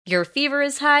Your fever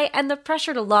is high and the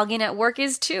pressure to log in at work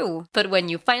is too. But when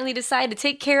you finally decide to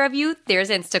take care of you, there's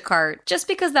Instacart. Just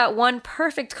because that one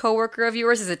perfect coworker of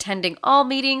yours is attending all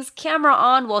meetings, camera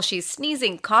on while she's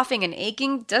sneezing, coughing, and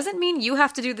aching, doesn't mean you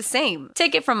have to do the same.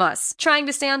 Take it from us. Trying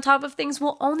to stay on top of things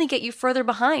will only get you further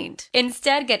behind.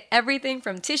 Instead, get everything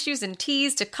from tissues and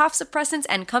teas to cough suppressants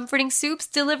and comforting soups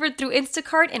delivered through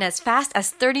Instacart in as fast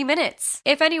as 30 minutes.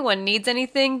 If anyone needs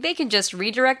anything, they can just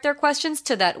redirect their questions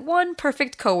to that one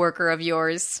perfect coworker of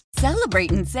yours.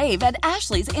 Celebrate and save at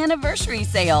Ashley's Anniversary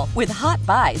Sale. With Hot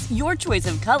Buys, your choice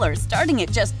of colors starting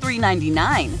at just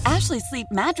 $3.99. Ashley Sleep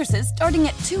mattresses starting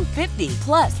at $2.50.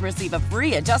 Plus, receive a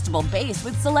free adjustable base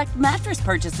with select mattress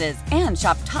purchases. And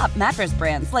shop top mattress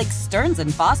brands like Stearns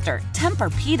 & Foster,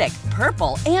 Tempur-Pedic,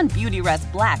 Purple, and Beautyrest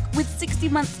Black with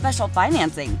 60-month special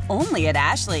financing. Only at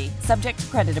Ashley. Subject to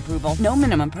credit approval. No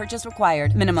minimum purchase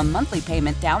required. Minimum monthly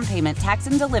payment, down payment, tax,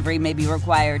 and delivery may be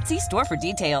required. See store for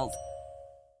details.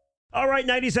 All right,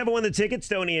 97.1 The Ticket,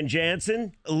 Stoney and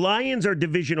Jansen. Lions are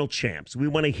divisional champs. We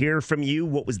want to hear from you.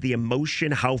 What was the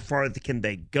emotion? How far can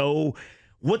they go?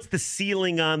 What's the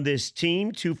ceiling on this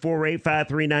team?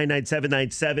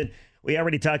 248-539-9797. We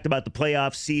already talked about the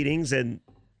playoff seedings, and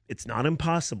it's not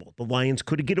impossible. The Lions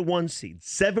could get a 1 seed.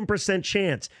 7%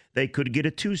 chance they could get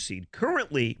a 2 seed.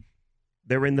 Currently,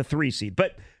 they're in the 3 seed.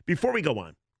 But before we go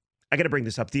on, I got to bring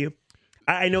this up to you.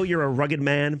 I know you're a rugged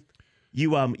man.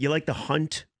 You like to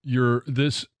hunt.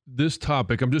 This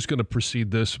topic, I'm just going to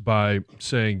precede this by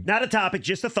saying... Not a topic,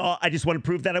 just a thought. I just want to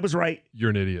prove that I was right. You're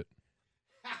an idiot.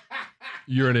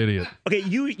 You're an idiot. Okay,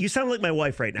 you sound like my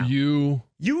wife right now.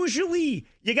 Usually,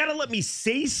 you got to let me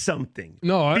say something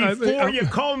before you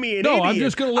call me an idiot. No, I'm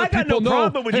just going to let people know. I got no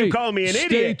problem with you calling me an idiot.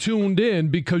 Stay tuned in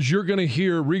because you're going to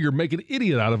hear Rieger make an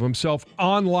idiot out of himself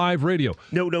on live radio.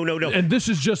 No. And this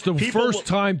is just the first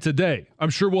time today. I'm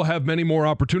sure we'll have many more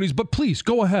opportunities, but please,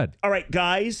 go ahead. All right,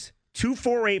 guys.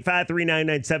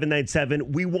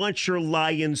 248-539-9797. We want your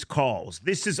Lions calls.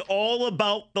 This is all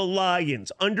about the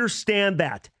Lions. Understand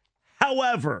that.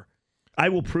 However, I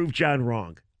will prove John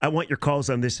wrong. I want your calls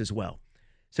on this as well.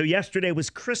 So yesterday was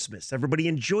Christmas. Everybody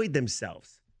enjoyed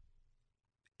themselves.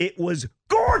 It was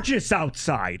gorgeous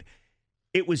outside.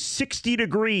 It was 60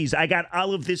 degrees. I got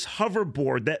out of this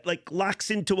hoverboard that locks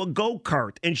into a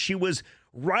go-kart, and she was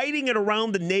riding it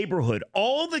around the neighborhood.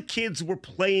 All the kids were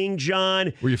playing,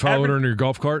 John. Were you following her in your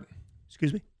golf cart?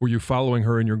 Excuse me? Were you following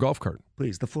her in your golf cart?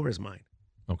 Please, the floor is mine.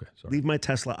 Okay, sorry. Leave my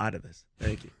Tesla out of this.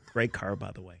 Thank you. Great car,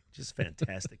 by the way. Just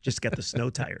fantastic. Just got the snow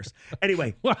tires.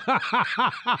 Anyway.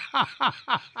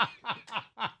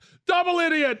 Double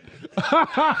idiot. No.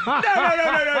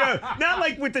 Not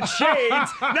like with the chains.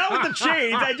 Not with the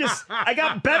chains. I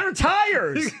got better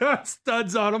tires. You got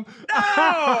studs on them.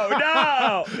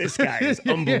 No. This guy is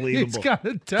unbelievable. He's got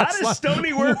a Tesla. How does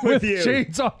Stoney work with you?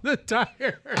 Chains on the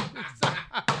tires.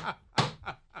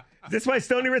 Is this why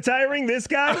Stoney retiring? This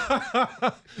guy?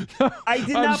 I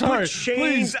did not put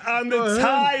chains on the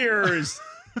tires.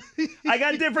 I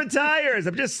got different tires.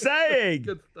 I'm just saying.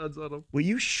 Get studs on them. Will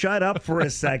you shut up for a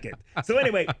second? So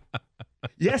anyway,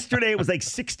 yesterday it was like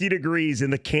 60 degrees in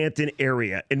the Canton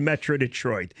area in Metro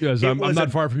Detroit. Yes, I'm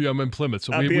not far from you. I'm in Plymouth,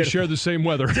 so we share the same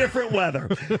weather. Different weather.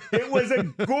 It was a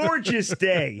gorgeous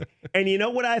day. And you know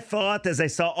what I thought as I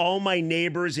saw all my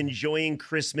neighbors enjoying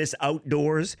Christmas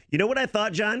outdoors? You know what I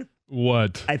thought, John?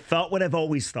 What? I thought what I've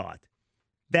always thought.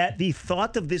 That the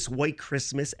thought of this white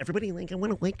Christmas, everybody I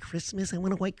want a white Christmas.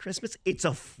 It's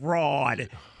a fraud.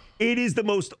 It is the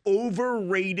most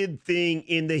overrated thing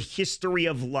in the history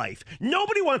of life.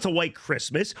 Nobody wants a white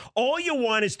Christmas. All you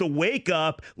want is to wake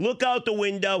up, look out the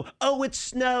window. Oh, it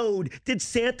snowed. Did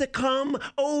Santa come?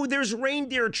 Oh, there's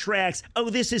reindeer tracks. Oh,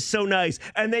 this is so nice.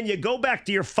 And then you go back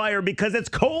to your fire because it's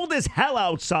cold as hell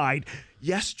outside.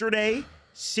 Yesterday,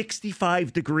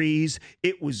 65 degrees.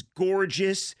 It was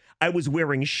gorgeous. I was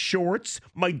wearing shorts.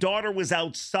 My daughter was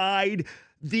outside.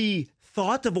 The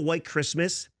thought of a white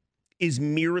Christmas is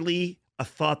merely a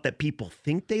thought that people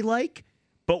think they like.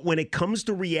 But when it comes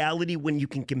to reality, when you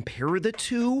can compare the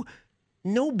two,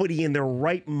 nobody in their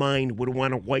right mind would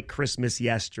want a white Christmas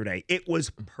yesterday. It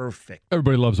was perfect.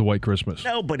 Everybody loves a white Christmas.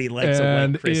 Nobody likes a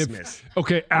white Christmas.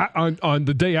 On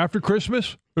the day after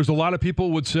Christmas, there's a lot of people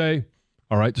would say,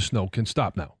 all right, the snow can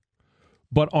stop now.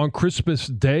 But on Christmas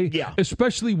Day,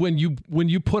 especially when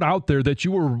you put out there that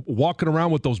you were walking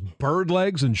around with those bird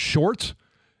legs and shorts,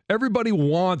 everybody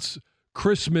wants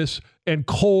Christmas and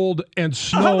cold and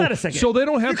snow. Hold on a second. So they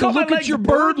don't have to look at your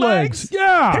bird legs.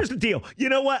 Yeah. Here's the deal. You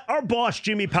know what? Our boss,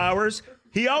 Jimmy Powers,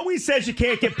 he always says you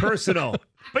can't get personal.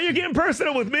 But you're getting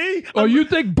personal with me? Oh, you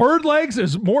think bird legs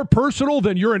is more personal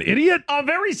than you're an idiot? I'm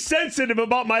very sensitive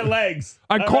about my legs.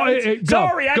 I call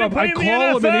Sorry, I didn't play in the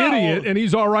call him an NFL. idiot, and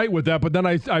he's all right with that. But then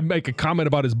I make a comment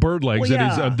about his bird legs, Well,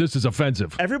 yeah. and this is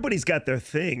offensive. Everybody's got their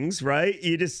things, right?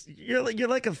 You're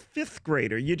like a fifth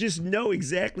grader. You just know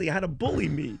exactly how to bully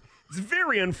me. It's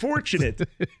very unfortunate.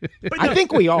 But I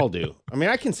think we all do. I mean,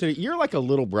 I consider you're like a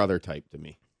little brother type to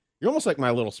me. You're almost like my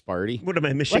little Sparty. What am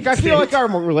I, Michigan Like I feel State? like our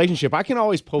relationship, I can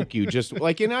always poke you, just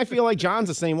like, and I feel like John's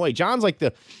the same way. John's like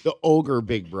the ogre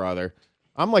big brother.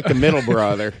 I'm like the middle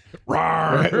brother.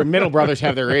 Right? Middle brothers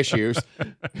have their issues,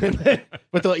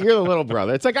 but you're the little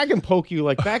brother. It's like I can poke you.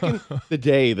 Like back in the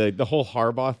day, the whole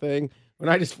Harbaugh thing. When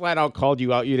I just flat out called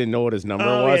you out, you didn't know what his number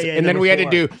was, and then we had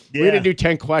to do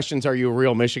 10 questions. Are you a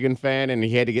real Michigan fan? And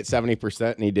he had to get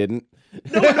 70%, and he didn't.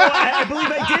 No, I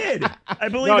believe I did. I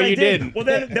believe No, I you did. didn't. Well,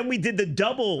 then we did the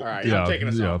double. All right, I'm taking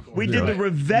us off. We did the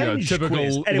revenge typical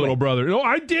quiz. Anyway, little brother. No,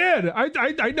 I did.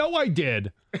 I know I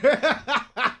did.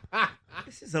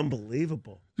 this is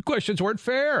unbelievable. The questions weren't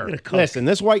fair. Listen,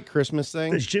 this white Christmas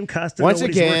thing. Does Jim Costa once know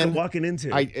what again he's walking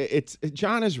into?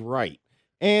 John is right.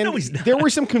 And No, he's not. there were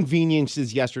some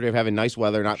conveniences yesterday of having nice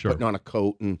weather, not Sure. putting on a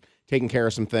coat and taking care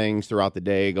of some things throughout the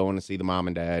day, going to see the mom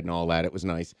and dad and all that. It was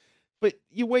nice. But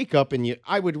you wake up and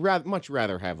I would much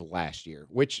rather have last year,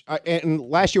 and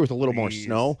last year with a little more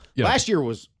snow. Yeah. Last year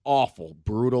was awful,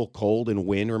 brutal, cold and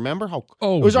wind. Remember how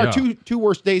Oh, it was our yeah. two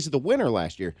worst days of the winter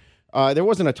last year. There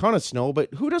wasn't a ton of snow,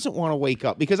 but who doesn't want to wake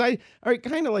up? Because I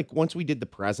kind of like once we did the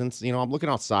presents, I'm looking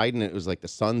outside and it was like the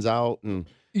sun's out and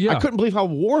Yeah. I couldn't believe how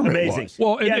warm Amazing. it was.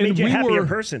 Well, yeah, it made you a we happier were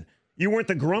person. You weren't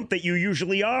the grump that you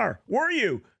usually are, were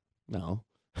you? No.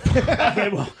 Okay,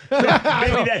 well,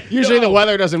 maybe that. Usually the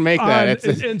weather doesn't make that.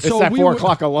 And It's so that we 4 were-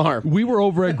 o'clock alarm. We were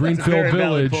over at very Greenfield valid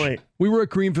Village. point. We were at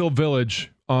Greenfield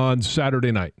Village on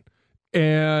Saturday night,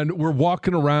 and we're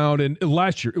walking around. And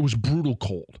last year it was brutal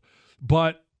cold,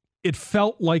 but it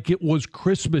felt like it was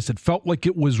Christmas. It felt like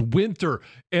it was winter,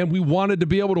 and we wanted to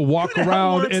be able to walk Who the hell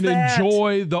around wants and that?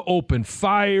 enjoy the open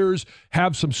fires,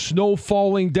 have some snow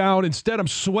falling down. Instead, I'm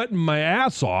sweating my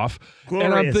ass off, and I'm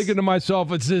Glorious. thinking to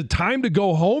myself, it's time to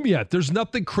go home yet. There's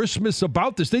nothing Christmas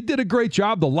about this. They did a great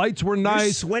job. The lights were You're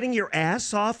nice. sweating your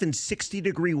ass off in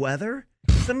 60-degree weather?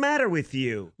 What's the matter with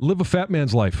you? Live a fat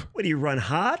man's life. What do you run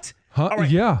hot? Huh? All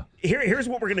right. Yeah. Here's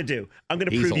what we're gonna do. I'm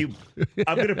gonna Diesel.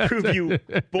 prove you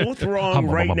both wrong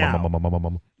right now.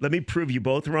 Let me prove you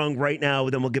both wrong right now.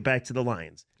 Then we'll get back to the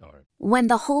Lions. When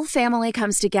the whole family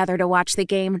comes together to watch the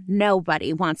game,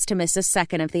 nobody wants to miss a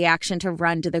second of the action to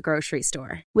run to the grocery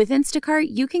store. With Instacart,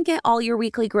 you can get all your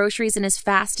weekly groceries in as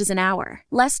fast as an hour.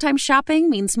 Less time shopping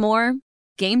means more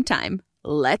game time.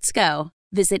 Let's go.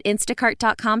 Visit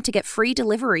instacart.com to get free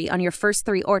delivery on your first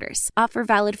 3 orders. Offer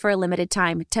valid for a limited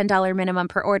time. $10 minimum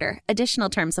per order. Additional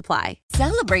terms apply.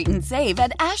 Celebrate and save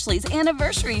at Ashley's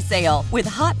Anniversary Sale. With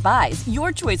Hot Buys,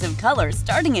 your choice of colors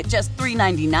starting at just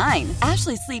 $3.99.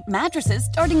 Ashley Sleep mattresses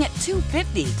starting at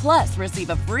 $2.50. Plus, receive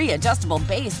a free adjustable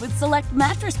base with select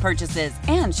mattress purchases.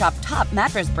 And shop top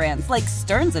mattress brands like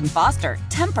Stearns & Foster,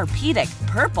 Tempur-Pedic,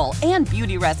 Purple, and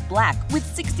Beautyrest Black with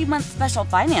 60-month special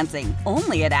financing.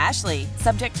 Only at Ashley.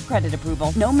 Subject to credit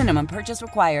approval. No minimum purchase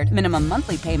required. Minimum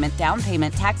monthly payment, down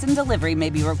payment, tax, and delivery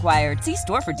may be required. See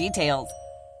store for details.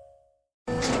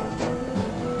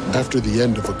 After the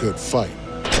end of a good fight,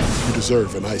 you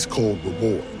deserve an ice-cold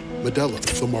reward. Modelo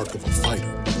is the mark of a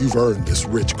fighter. You've earned this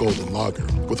rich golden lager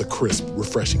with a crisp,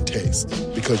 refreshing taste.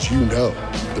 Because you know,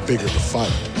 the bigger the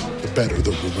fight, the better the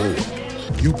reward.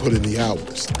 You put in the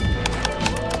hours,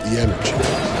 the energy,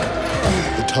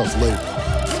 the tough labor.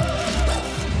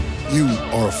 You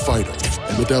are a fighter,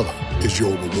 and Modelo is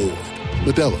your reward.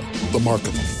 Modelo, the mark of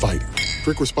a fighter.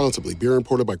 Drink responsibly. Beer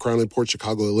imported by Crown Imports,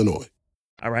 Chicago, Illinois.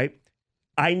 All right.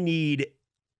 I need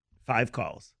 5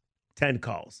 calls, 10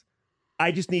 calls.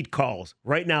 I just need calls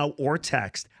right now or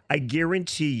text. I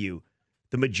guarantee you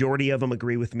the majority of them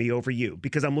agree with me over you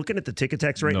because I'm looking at the ticket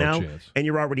text right No now chance. and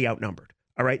you're already outnumbered.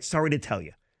 All right. Sorry to tell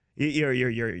you.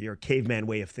 Your caveman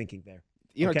way of thinking there.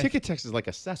 Okay. Ticket text is like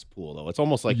a cesspool, though. It's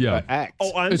almost like Yeah. X.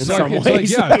 Oh, I'm It's sorry. like,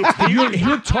 yeah,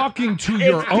 you're talking to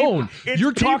your own. it's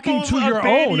You're talking to people's your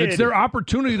own. It's opinion. their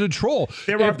opportunity to troll.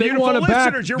 There are If they beautiful want to back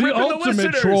listeners. You're the ripping the ultimate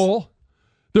listeners. troll,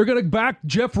 they're going to back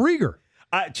Jeff Rieger.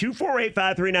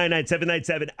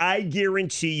 248-539-9797. I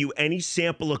guarantee you any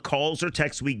sample of calls or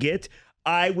texts we get,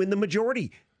 I win the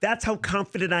majority. That's how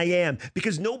confident I am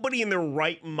because nobody in their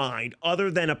right mind, other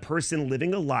than a person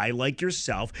living a lie like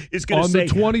yourself, is going to On say,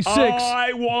 the 26th,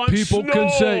 I want people snow. can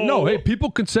say, no, hey, people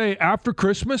can say after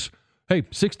Christmas, hey,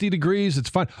 60 degrees, it's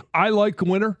fine. I like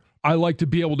winter. I like to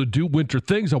be able to do winter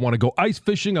things. I want to go ice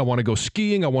fishing. I want to go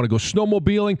skiing. I want to go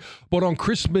snowmobiling. But on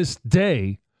Christmas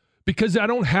Day, because I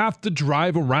don't have to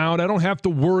drive around, I don't have to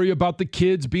worry about the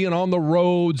kids being on the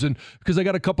roads, and because I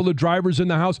got a couple of drivers in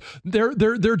the house, they're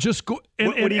just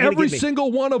and every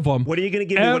single one of them. What are you going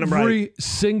to give me when I'm right? Every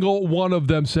single one of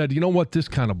them said, "You know what? This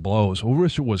kind of blows. I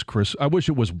wish it was I wish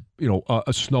it was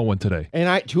a snowing today."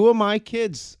 And two of my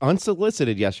kids,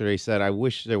 unsolicited yesterday, said, "I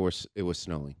wish it was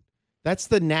snowing." That's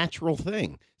the natural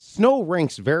thing. Snow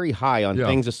ranks very high on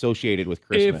things associated with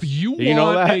Christmas. If you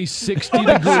want a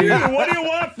 60-degree... What do you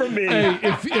want from me? Hey,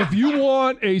 if you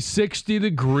want a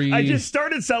 60-degree... I just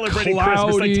started celebrating cloudy,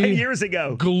 Christmas like 10 years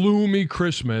ago. Gloomy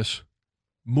Christmas,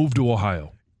 move to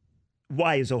Ohio.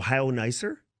 Why? Is Ohio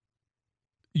nicer?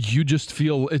 It just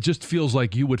feels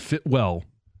like you would fit well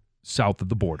south of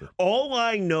the border. All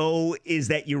I know is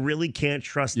that you really can't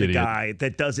trust the guy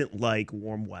that doesn't like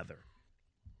warm weather.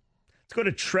 Let's go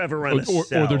to Trevor on the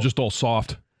cell. Or they're just all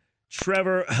soft.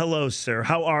 Trevor, hello, sir.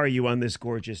 How are you on this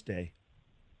gorgeous day?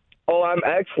 Oh, I'm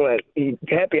excellent.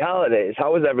 Happy holidays.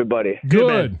 How is everybody?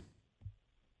 Good.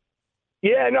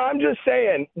 Yeah, no, I'm just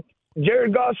saying,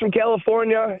 Jared Goff's from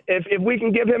California. If we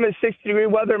can give him his 60-degree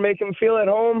weather, make him feel at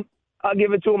home, I'll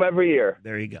give it to him every year.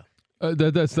 There you go. He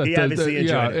obviously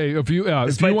enjoyed it. Hey, if you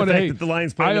want to, the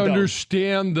Lions I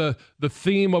understand the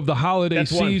theme of the holiday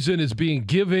season is being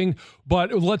giving,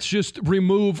 but let's just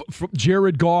remove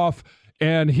Jared Goff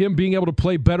and him being able to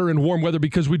play better in warm weather,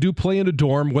 because we do play in a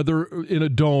dorm, whether in a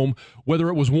dome, whether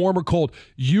it was warm or cold.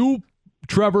 You,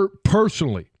 Trevor,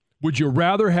 personally, would you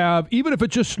rather have, even if it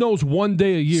just snows one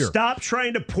day a year? Stop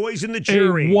trying to poison the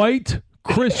jury. A white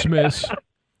Christmas.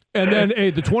 And then,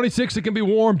 the 26th, it can be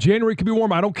warm. January can be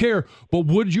warm. I don't care. But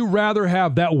would you rather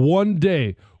have that one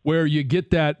day where you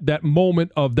get that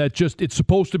moment of that it's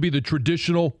supposed to be the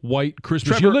traditional white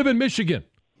Christmas? Trevor, you live in Michigan.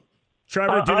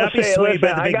 Trevor, do not be swayed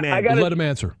by the big man. Let him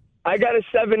answer. I got a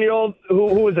 7-year-old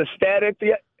who was ecstatic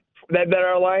that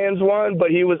our Lions won,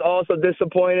 but he was also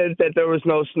disappointed that there was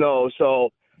no snow.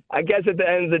 So I guess at the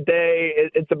end of the day,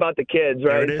 it's about the kids,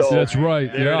 right? There it is. So, that's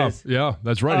right. Yeah,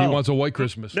 that's right. He wants a white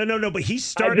Christmas. No. But he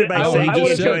started by saying I would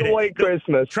have enjoyed a white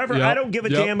Christmas. Trevor, I don't give a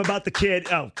damn about the kid.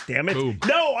 Oh, damn it. Boom.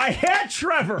 No, I had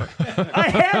Trevor.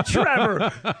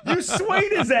 You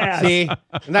swayed his ass. See?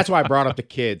 And that's why I brought up the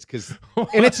kids,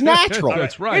 and it's natural.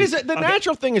 That's right. The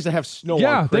natural thing is to have snow on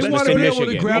Yeah, they Christmas want to in be able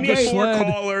Michigan. to grab We the need more sled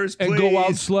callers, and go out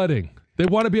please. sledding. They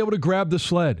want to be able to grab the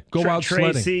sled, go out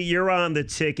sledding. Tracy, you're on the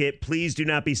ticket. Please do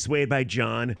not be swayed by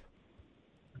John.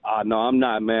 No, I'm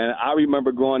not, man. I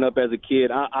remember growing up as a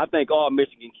kid. I think all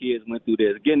Michigan kids went through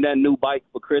this. Getting that new bike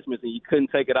for Christmas and you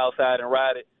couldn't take it outside and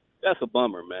ride it, that's a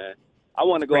bummer, man. I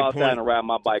want to go outside and ride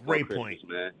my bike on Christmas,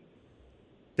 man.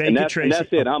 Thank you, Tracy. And that's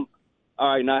it. All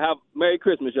right, now have Merry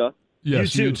Christmas, y'all.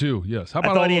 Yes, you too. Yes. How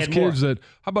about all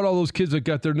those kids that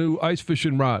got their new ice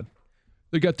fishing rod?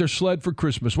 They got their sled for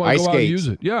Christmas. Why go out and use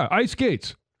it? Yeah, ice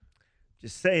skates.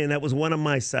 Just saying, that was one on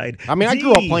my side. I mean, I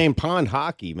grew up playing pond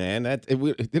hockey, man.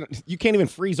 You can't even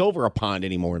freeze over a pond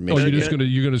anymore in Michigan.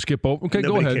 You're gonna skip over? Okay,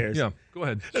 Nobody go ahead. cares. Yeah, go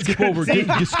ahead. Skip over.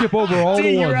 You skip over all D,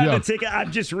 the you're ones. on Yeah. the ticket.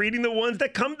 I'm just reading the ones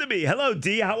that come to me. Hello,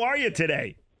 D. How are you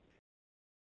today?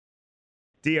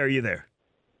 D, are you there?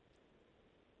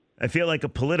 I feel like a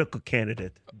political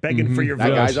candidate begging for your vote.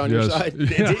 That guy's on your side. D?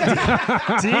 D,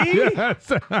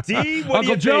 what do Uncle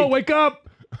you Joe, think? wake up.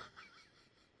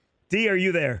 D, are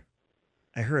you there?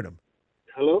 I heard him.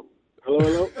 Hello?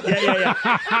 Yeah.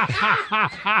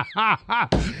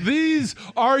 These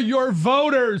are your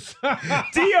voters.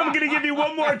 D, I'm going to give you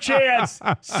one more chance.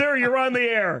 Sir, you're on the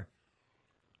air.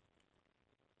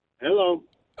 Hello?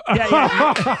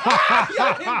 Yeah.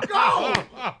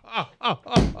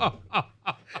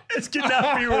 This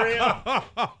cannot be real.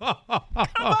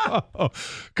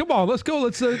 Come on, let's go.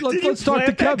 Let's talk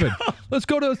to Kevin. Let's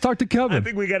talk to Kevin. I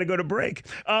think we got to go to break.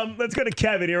 Let's go to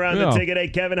Kevin. You're on the ticket. Hey,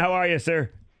 Kevin, how are you,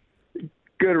 sir?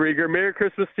 Good, Rieger. Merry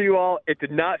Christmas to you all. It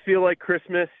did not feel like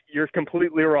Christmas. You're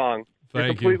completely wrong. You're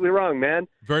completely wrong, man.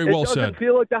 Very well said. It doesn't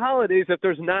feel like the holidays if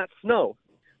there's not snow.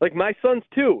 Like my son's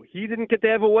too. He didn't get to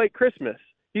have a white Christmas.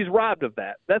 He's robbed of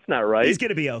that. That's not right. He's going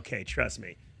to be okay. Trust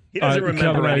me. He doesn't remember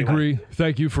Kevin, I anyone. agree.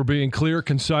 Thank you for being clear,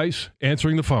 concise,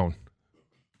 answering the phone.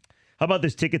 How about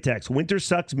this ticket text? Winter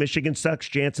sucks. Michigan sucks.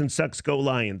 Jansen sucks. Go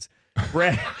Lions.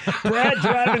 Brad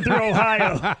driving through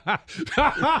Ohio.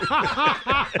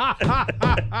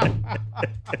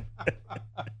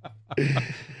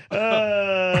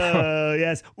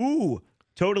 Yes. Ooh,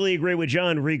 totally agree with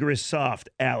John. Rieger is soft.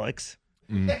 Alex.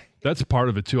 That's part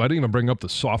of it, too. I didn't even bring up the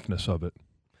softness of it.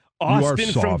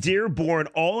 Austin from Dearborn.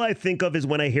 All I think of is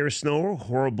when I hear snow,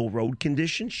 horrible road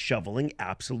conditions, shoveling,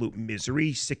 absolute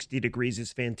misery. 60 degrees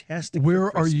is fantastic.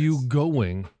 Where are you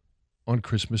going on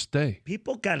Christmas Day?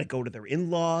 People got to go to their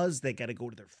in-laws. They got to go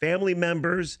to their family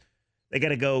members. They got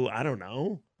to go, I don't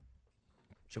know,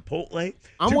 Chipotle.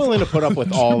 I'm willing to put up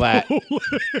with all that.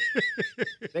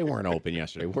 They weren't open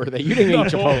yesterday, were they? You didn't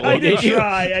eat Chipotle. I did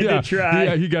try. I did try.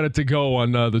 Yeah, he got it to go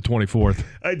on the 24th.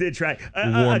 I did try.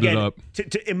 Warmed it up.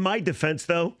 In my defense,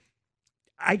 though,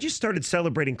 I just started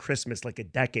celebrating Christmas like a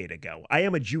decade ago. I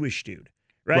am a Jewish dude,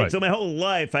 right? So my whole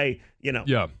life,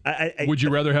 Yeah. Would you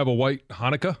rather have a white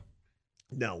Hanukkah?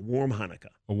 No, warm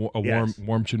Hanukkah. A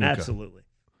warm Chanukah. Absolutely.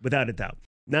 Without a doubt.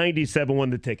 97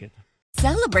 won the ticket.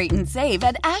 Celebrate and save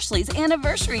at Ashley's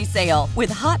Anniversary Sale. With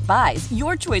Hot Buys,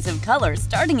 your choice of colors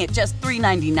starting at just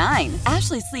 $3.99.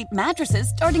 Ashley Sleep mattresses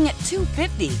starting at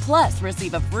 $2.50. Plus,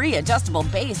 receive a free adjustable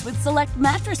base with select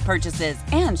mattress purchases.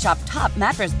 And shop top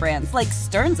mattress brands like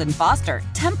Stearns & Foster,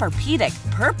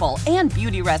 Tempur-Pedic, Purple, and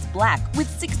Beautyrest Black with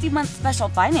 60-month special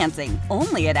financing.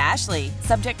 Only at Ashley.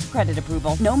 Subject to credit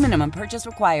approval. No minimum purchase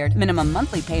required. Minimum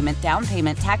monthly payment, down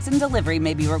payment, tax, and delivery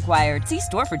may be required. See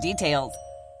store for details.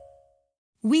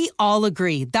 We all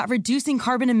agree that reducing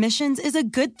carbon emissions is a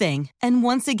good thing. And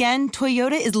once again,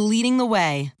 Toyota is leading the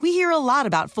way. We hear a lot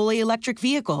about fully electric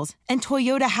vehicles, and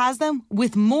Toyota has them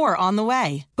with more on the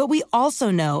way. But we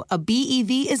also know a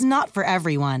BEV is not for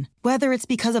everyone. Whether it's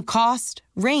because of cost,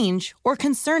 range, or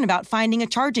concern about finding a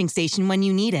charging station when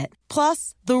you need it.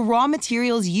 Plus, the raw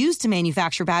materials used to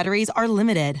manufacture batteries are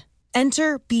limited.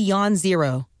 Enter Beyond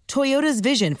Zero, Toyota's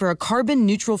vision for a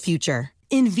carbon-neutral future.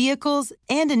 In vehicles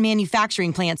and in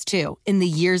manufacturing plants, too, in the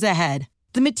years ahead.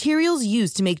 The materials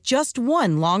used to make just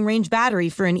one long-range battery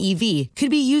for an EV could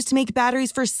be used to make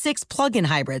batteries for 6 plug-in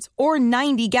hybrids or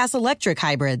 90 gas-electric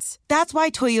hybrids. That's why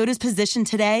Toyota's position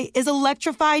today is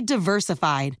electrified,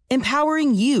 diversified,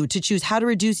 empowering you to choose how to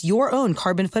reduce your own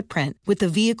carbon footprint with the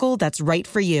vehicle that's right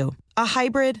for you. A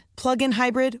hybrid, plug-in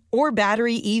hybrid, or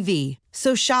battery EV.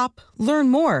 So shop, learn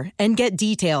more, and get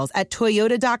details at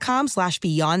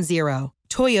toyota.com/beyond0.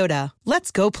 Toyota, let's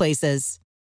go places.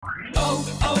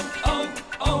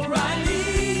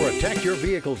 O'Reilly. Protect your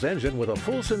vehicle's engine with a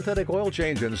full synthetic oil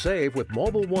change and save with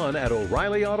Mobile One at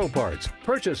O'Reilly Auto Parts.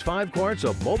 Purchase 5 quarts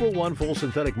of Mobile One full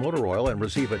synthetic motor oil and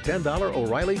receive a $10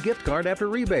 O'Reilly gift card after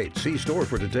rebate. See store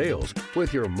for details.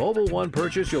 With your Mobile One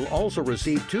purchase, you'll also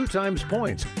receive 2 times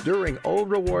points during O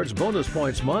Rewards Bonus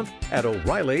Points Month at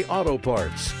O'Reilly Auto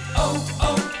Parts.